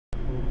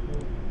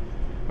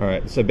All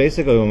right, so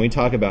basically when we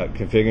talk about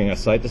configuring a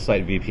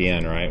site-to-site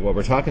VPN, right, what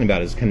we're talking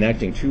about is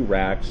connecting two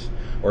racks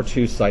or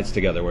two sites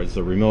together, whether it's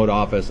a remote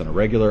office and a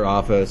regular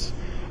office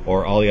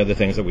or all the other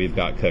things that we've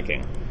got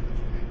cooking,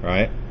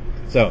 right?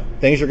 So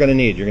things you're going to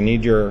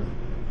need your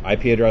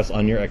IP address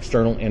on your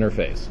external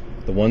interface,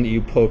 the one that you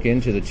poke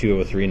into the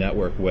 203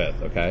 network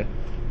with, okay?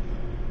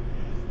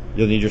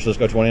 You'll need your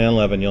Cisco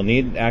 2911. You'll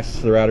need access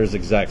to the router's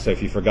exec, so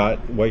if you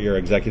forgot what your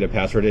executive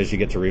password is, you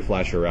get to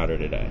reflash your router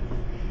today,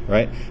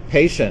 right?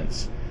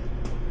 Patience.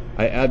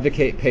 I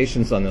advocate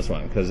patience on this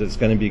one because it's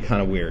going to be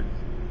kind of weird,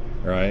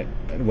 right?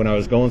 When I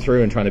was going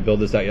through and trying to build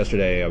this out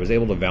yesterday, I was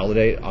able to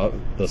validate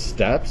the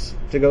steps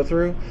to go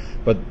through,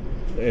 but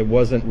it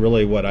wasn't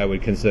really what I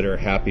would consider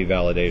happy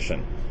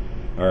validation.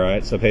 All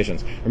right, so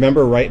patience.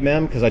 Remember write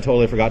mem, because I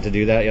totally forgot to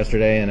do that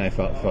yesterday, and I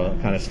felt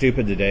kind of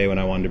stupid today when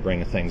I wanted to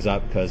bring things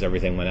up because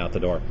everything went out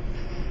the door.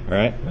 All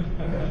right.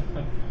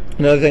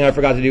 Another thing I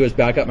forgot to do is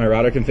back up my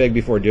router config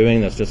before doing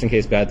this, just in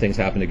case bad things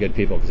happen to good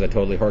people, because I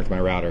totally horked my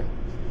router.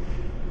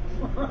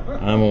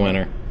 I'm a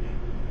winner.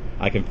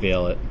 I can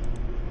feel it.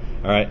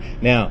 All right,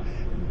 now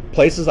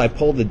places I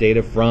pulled the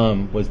data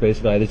from was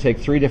basically I had to take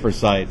 3 different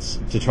sites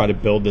to try to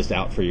build this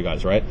out for you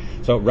guys, right?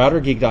 So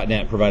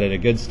routergeek.net provided a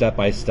good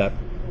step-by-step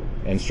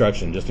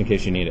instruction just in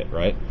case you need it,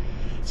 right?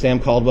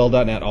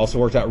 samcaldwell.net also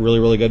worked out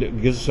really, really good.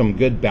 It gives some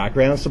good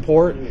background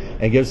support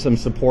and gives some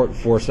support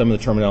for some of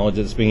the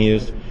terminology that's being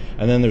used.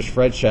 And then there's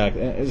FredCheck.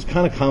 It's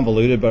kind of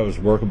convoluted, but it was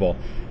workable.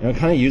 And I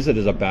kind of use it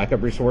as a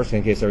backup resource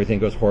in case everything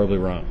goes horribly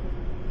wrong.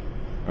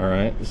 All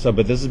right, so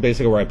but this is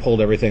basically where I pulled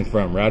everything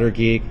from: Router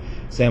Geek,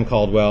 Sam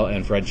Caldwell,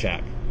 and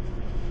FredCheck.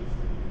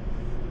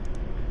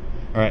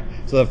 All right,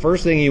 so the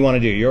first thing you want to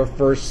do, your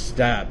first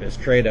step, is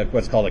create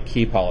what's called a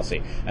key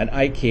policy, an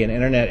IKey, an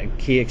Internet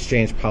Key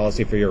Exchange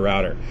policy for your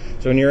router.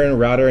 So when you're in a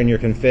router in your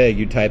config,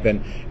 you type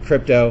in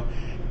crypto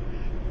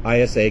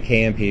ISA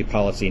KMP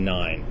policy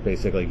 9,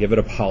 basically give it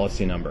a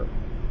policy number,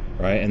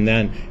 right? And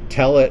then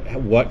tell it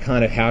what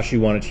kind of hash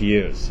you want it to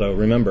use. So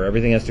remember,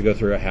 everything has to go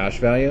through a hash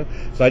value.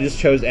 So I just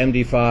chose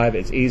MD5.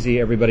 It's easy,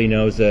 everybody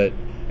knows it.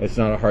 It's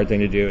not a hard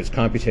thing to do. It's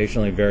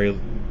computationally very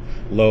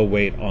low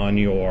weight on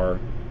your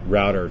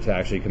router to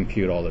actually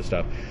compute all this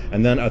stuff.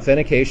 And then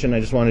authentication, I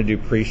just want to do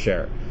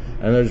pre-share.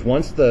 And there's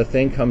once the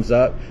thing comes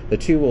up, the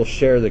two will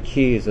share the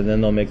keys, and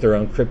then they'll make their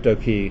own crypto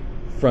key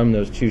from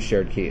those 2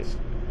 shared keys.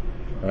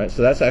 All right,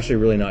 so that's actually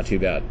really not too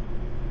bad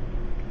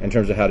in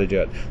terms of how to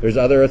do it. There's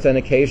other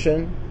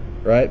authentication,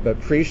 right? But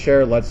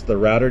pre-share lets the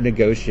router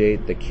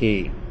negotiate the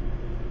key.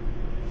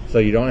 So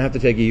you don't have to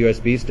take a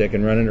USB stick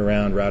and run it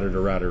around router to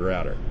router to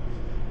router,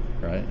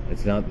 right?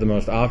 It's not the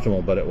most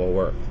optimal, but it will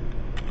work,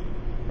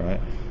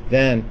 right?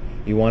 Then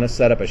you want to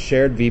set up a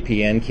shared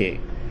VPN key.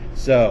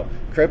 So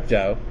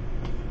crypto,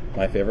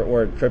 my favorite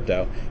word,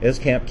 crypto, is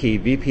camp key,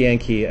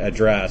 VPN key,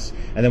 address,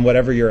 and then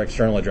whatever your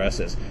external address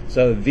is.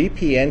 So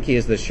VPN key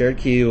is the shared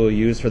key you will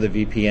use for the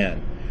VPN,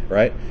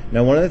 right?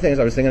 Now, one of the things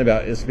I was thinking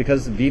about is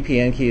because the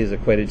VPN key is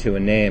equated to a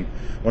name,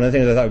 one of the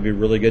things I thought would be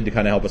really good to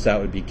kind of help us out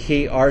would be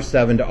key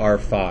R7 to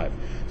R5.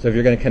 So if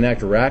you're going to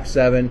connect rack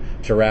 7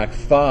 to rack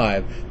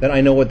 5, then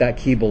I know what that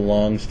key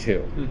belongs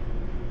to,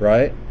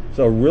 right?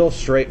 So a real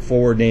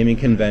straightforward naming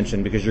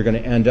convention, because you're going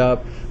to end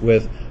up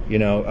with, you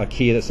know, a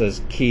key that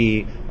says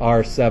key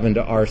R7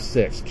 to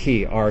R6,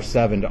 key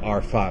R7 to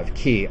R5,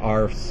 key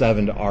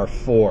R7 to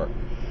R4.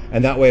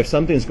 And that way, if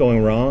something's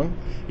going wrong,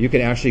 you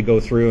can actually go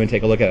through and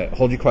take a look at it.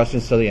 Hold your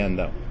questions to the end,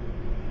 though.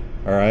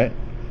 All right?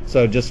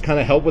 So just kind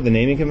of help with the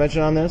naming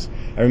convention on this.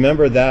 And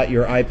remember that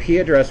your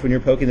IP address, when you're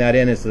poking that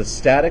in, is the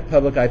static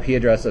public IP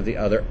address of the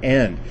other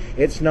end.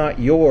 It's not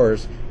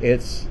yours,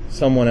 it's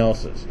someone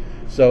else's.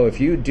 So if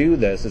you do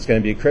this, it's going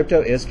to be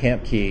crypto is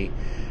camp key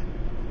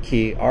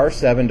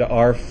R7 to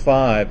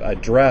R5,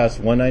 address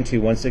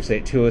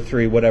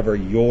 192.168.203, whatever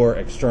your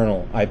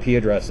external IP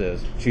address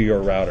is, to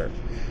your router.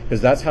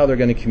 Because that's how they're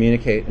going to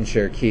communicate and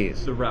share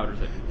keys. The routers.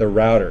 The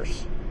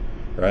routers,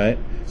 right?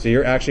 So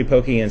you're actually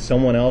poking in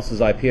someone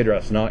else's IP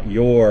address, not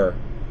your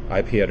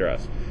IP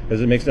address.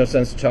 Because it makes no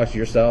sense to talk to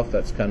yourself.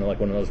 That's kind of like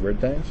one of those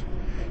weird things.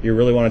 You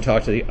really want to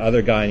talk to the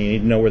other guy, and you need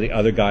to know where the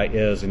other guy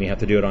is, and you have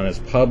to do it on his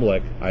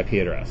public IP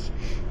address.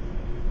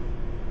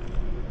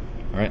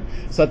 All right.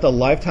 Set the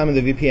lifetime of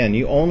the VPN.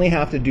 You only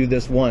have to do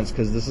this once,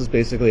 because this is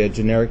basically a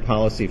generic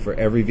policy for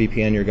every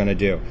VPN you're going to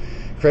do.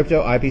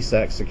 Crypto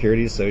IPsec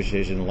Security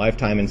Association,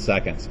 lifetime in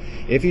seconds.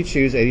 If you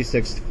choose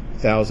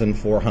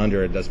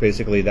 86,400, that's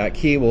basically that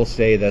key will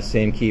stay the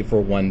same key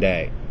for 1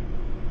 day.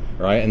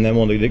 Right, and then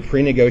we'll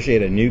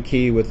pre-negotiate a new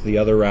key with the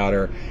other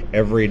router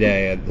every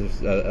day at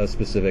a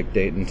specific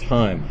date and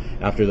time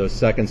after those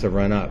seconds have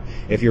run up.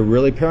 If you're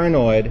really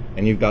paranoid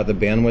and you've got the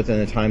bandwidth and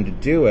the time to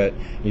do it,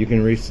 you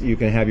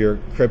can have your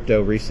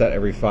crypto reset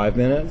every 5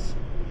 minutes.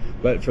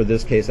 But for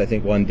this case, I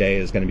think 1 day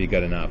is going to be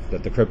good enough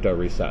that the crypto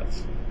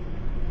resets.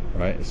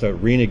 Right, so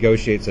it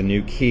renegotiates a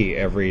new key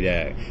every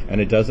day, and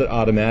it does it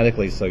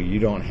automatically, so you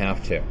don't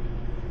have to,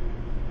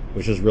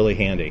 which is really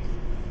handy.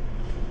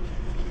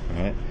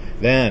 All right.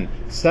 Then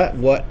set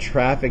what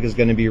traffic is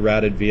going to be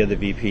routed via the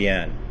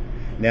VPN.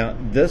 Now,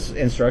 this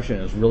instruction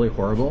is really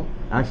horrible.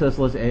 Access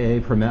list AA,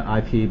 permit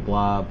IP,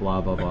 blah,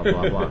 blah, blah, blah,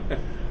 blah, blah.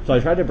 So I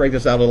tried to break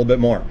this out a little bit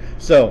more.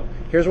 So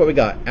here's what we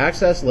got.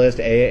 Access list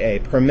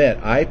AAA, permit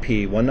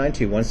IP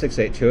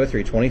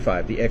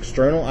 192.168.203.25, the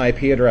external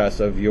IP address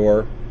of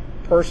your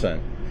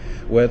person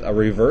with a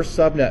reverse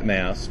subnet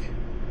mask,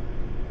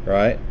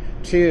 right,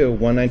 to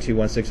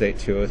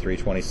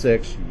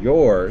 192.168.203.26,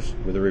 yours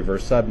with a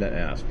reverse subnet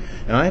mask.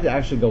 And I had to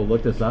actually go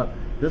look this up.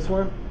 This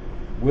one,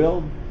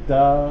 will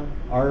the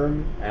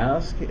arm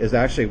ask, is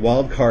actually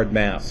wildcard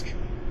mask.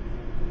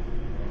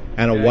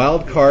 And a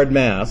wildcard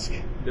mask.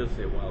 It does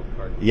say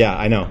wildcard. Yeah,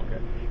 I know. Okay.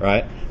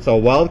 Right? So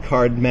a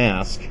wildcard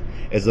mask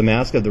is the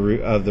mask of the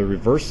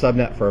reverse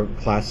subnet for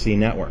Class C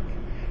network.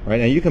 Right?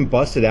 Now you can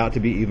bust it out to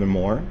be even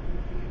more.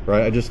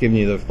 Right? I've just given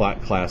you the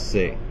flat Class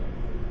C.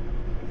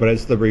 But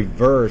it's the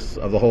reverse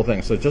of the whole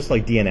thing. So just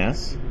like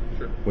DNS,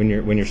 Sure. when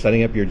you're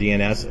setting up your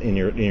DNS in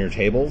your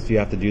tables, you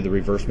have to do the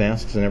reverse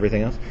masks and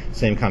everything else.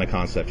 Same kind of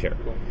concept here.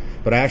 Cool.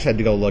 But I actually had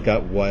to go look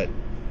up what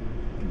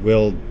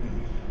will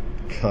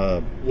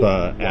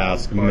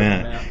ask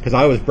meant, because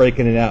I was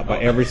breaking it out by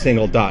every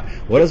single dot.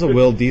 What is a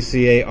will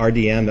DCA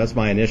RDM? That's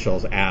my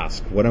initials.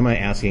 Ask. What am I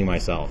asking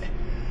myself?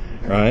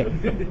 Right?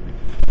 And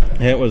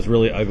it was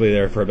really ugly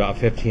there for about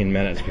 15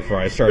 minutes before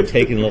I started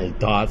taking little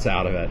dots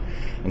out of it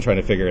and trying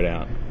to figure it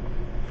out.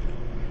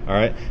 All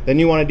right. Then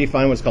you want to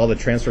define what's called a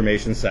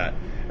transformation set.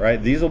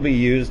 Right. These will be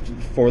used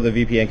for the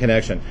VPN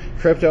connection.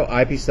 Crypto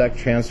IPsec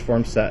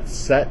transform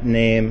set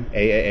name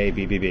AAA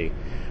BBB,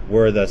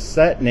 where the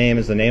set name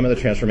is the name of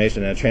the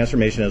transformation, and the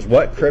transformation is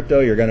what crypto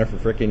you're going to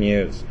freaking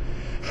use.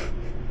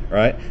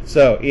 Right.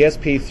 So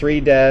ESP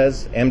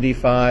 3DES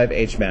MD5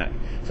 HMAC.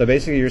 So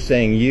basically, you're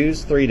saying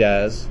use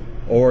 3DES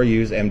or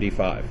use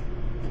MD5.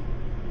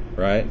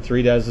 Right?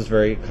 3DES is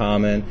very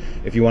common.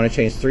 If you want to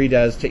change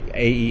 3DES to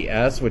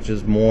AES, which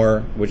is a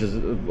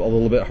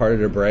little bit harder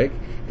to break,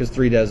 because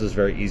 3DES is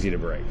very easy to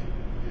break.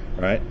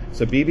 Right?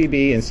 So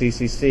BBB and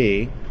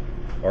CCC,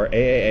 or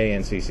AAA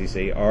and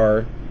CCC,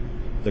 are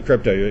the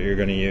crypto you're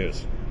going to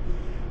use.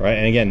 Right?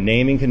 And again,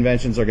 naming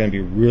conventions are going to be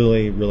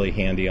really, really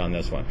handy on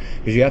this one,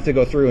 because you have to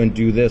go through and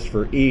do this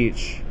for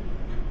each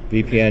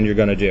VPN you're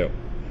going to do.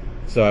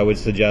 So I would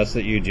suggest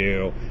that you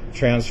do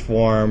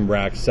transform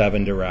rack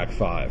 7 to rack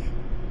 5.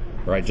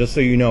 Right, just so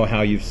you know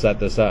how you've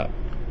set this up.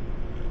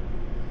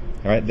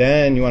 All right,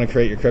 then you want to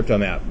create your crypto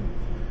map.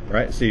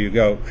 Right, so you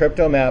go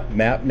crypto map,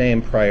 map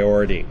name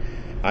priority,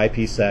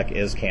 IPsec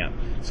is camp.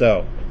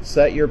 So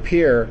set your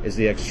peer is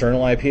the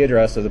external IP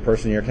address of the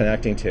person you're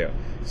connecting to.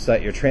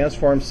 Set your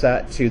transform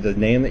set to the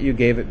name that you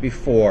gave it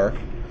before.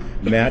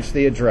 Match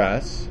the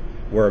address,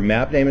 where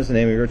map name is the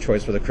name of your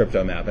choice for the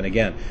crypto map. And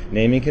again,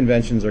 naming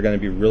conventions are going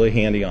to be really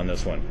handy on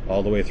this one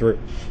all the way through.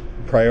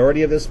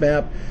 Priority of this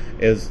map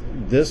is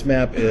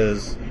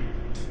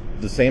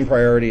the same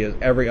priority as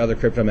every other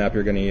crypto map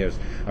you're going to use.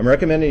 I'm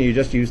recommending you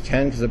just use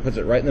 10 because it puts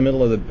it right in the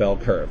middle of the bell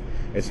curve.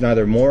 It's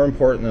neither more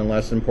important than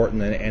less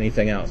important than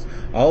anything else.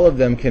 All of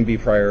them can be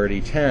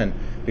priority 10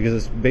 because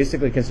it's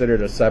basically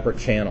considered a separate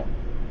channel.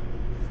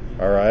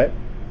 All right?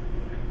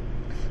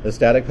 The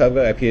static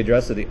public IP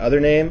address of the other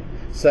name,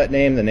 set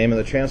name, the name of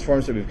the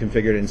transforms that we've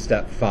configured in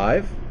step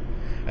 5.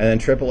 And then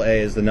AAA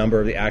is the number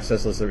of the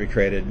access list that we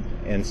created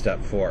in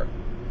step 4.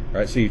 All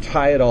right, so you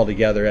tie it all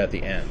together at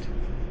the end.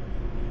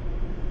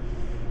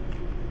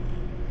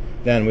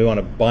 Then we want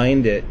to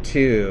bind it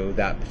to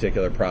that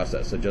particular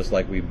process. So just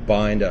like we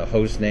bind a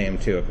host name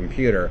to a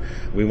computer,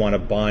 we want to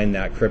bind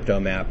that crypto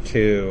map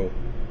to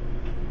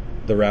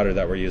the router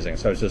that we're using.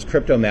 So it's just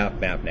crypto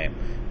map name.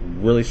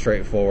 Really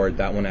straightforward.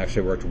 That one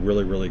actually worked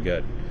really, really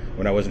good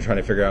when I wasn't trying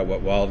to figure out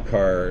what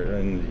wildcard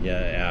and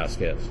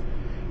ask is.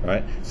 All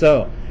right,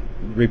 so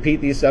repeat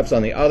these steps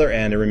on the other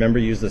end, and remember,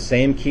 use the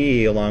same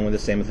key along with the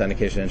same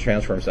authentication and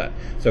transform set.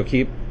 So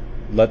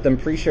let them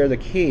pre-share the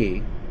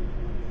key,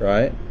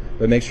 right?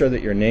 But make sure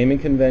that your naming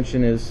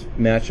convention is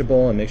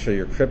matchable, and make sure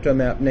your crypto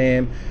map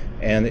name,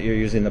 and that you're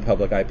using the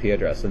public IP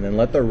address. And then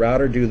let the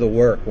router do the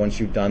work once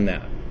you've done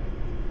that.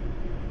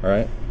 All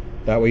right?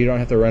 That way you don't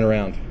have to run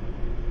around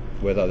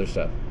with other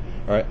stuff.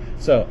 All right?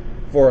 So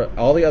for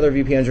all the other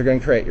VPNs you're going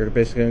to create, you're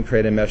basically going to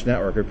create a mesh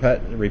network.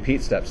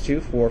 Repeat steps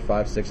 2, 4,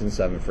 5, 6, and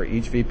 7 for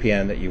each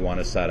VPN that you want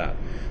to set up.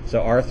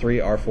 So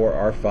R3,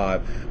 R4,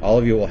 R5, all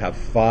of you will have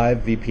 5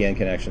 VPN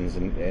connections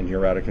in your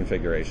router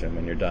configuration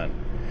when you're done.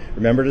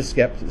 Remember to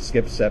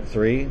skip step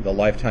 3, the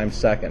lifetime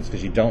seconds,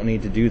 because you don't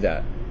need to do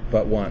that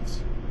but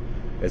once.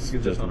 It's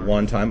just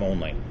one time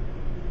only.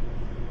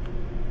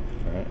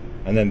 All right.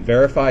 And then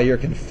verify your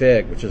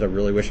config, which is I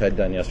really wish I had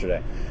done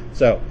yesterday.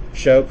 So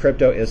show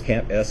crypto is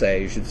camp SA.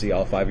 You should see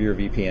all 5 of your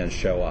VPNs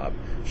show up.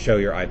 Show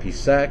your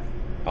IPsec.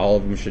 All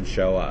of them should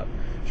show up.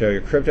 Show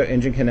your crypto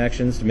engine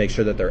connections to make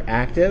sure that they're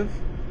active,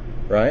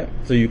 right?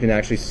 So you can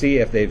actually see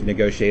if they've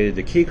negotiated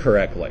the key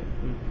correctly.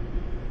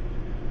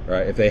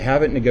 Right? If they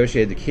haven't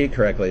negotiated the key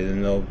correctly,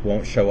 then they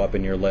won't show up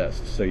in your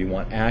list. So you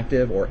want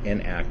active or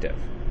inactive.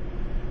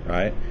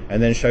 Right?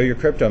 And then show your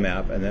crypto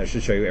map, and that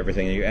should show you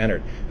everything that you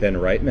entered. Then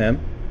write mem,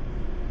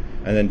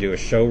 and then do a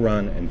show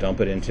run and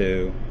dump it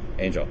into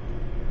Angel.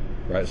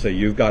 right? So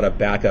you've got a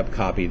backup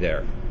copy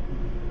there,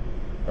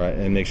 right?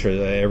 And make sure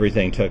that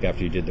everything took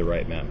after you did the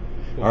right mem.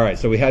 All right,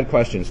 so we had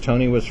questions.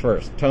 Tony was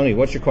first. Tony,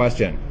 what's your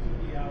question?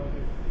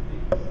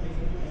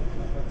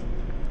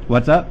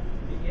 What's up?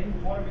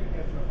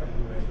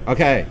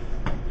 Okay.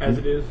 As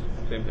it is,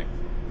 same thing.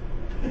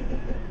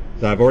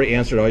 So I've already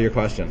answered all your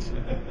questions.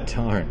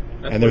 Darn.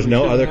 That's And there's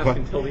no other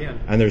until the end.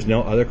 And there's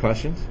no other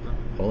questions?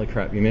 Holy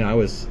crap. You mean I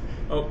was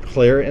Oh,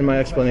 clear in my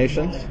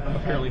explanations?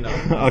 apparently not.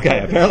 Okay,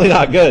 apparently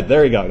not. Good.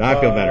 There we go. Now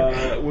I feel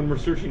better. When we're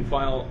searching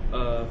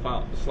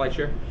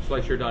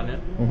SlideShare.net,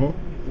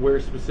 where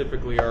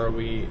specifically are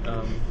we?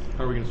 How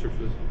are we going to search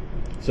for this?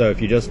 So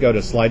if you just go to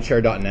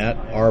slideshare.net,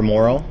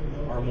 rmoral,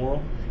 Our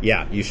moral.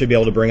 yeah, you should be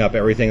able to bring up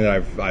everything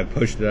that I've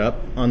pushed it up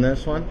on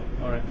this one.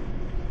 All right.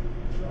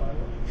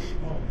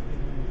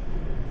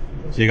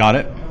 So you got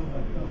it?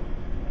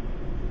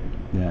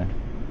 Yeah.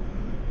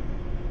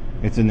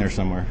 It's in there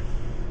somewhere.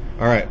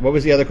 All right. What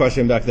was the other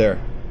question back there?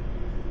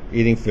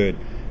 Eating food.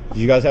 Did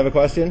you guys have a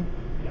question?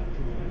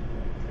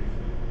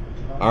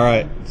 All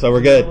right. So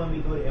we're good. All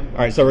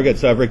right. So we're good.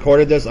 So I've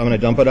recorded this. I'm going to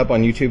dump it up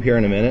on YouTube here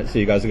in a minute, so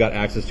you guys have got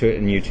access to it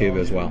in YouTube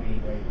as well.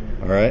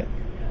 All right.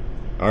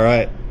 All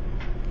right.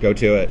 Go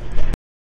to it.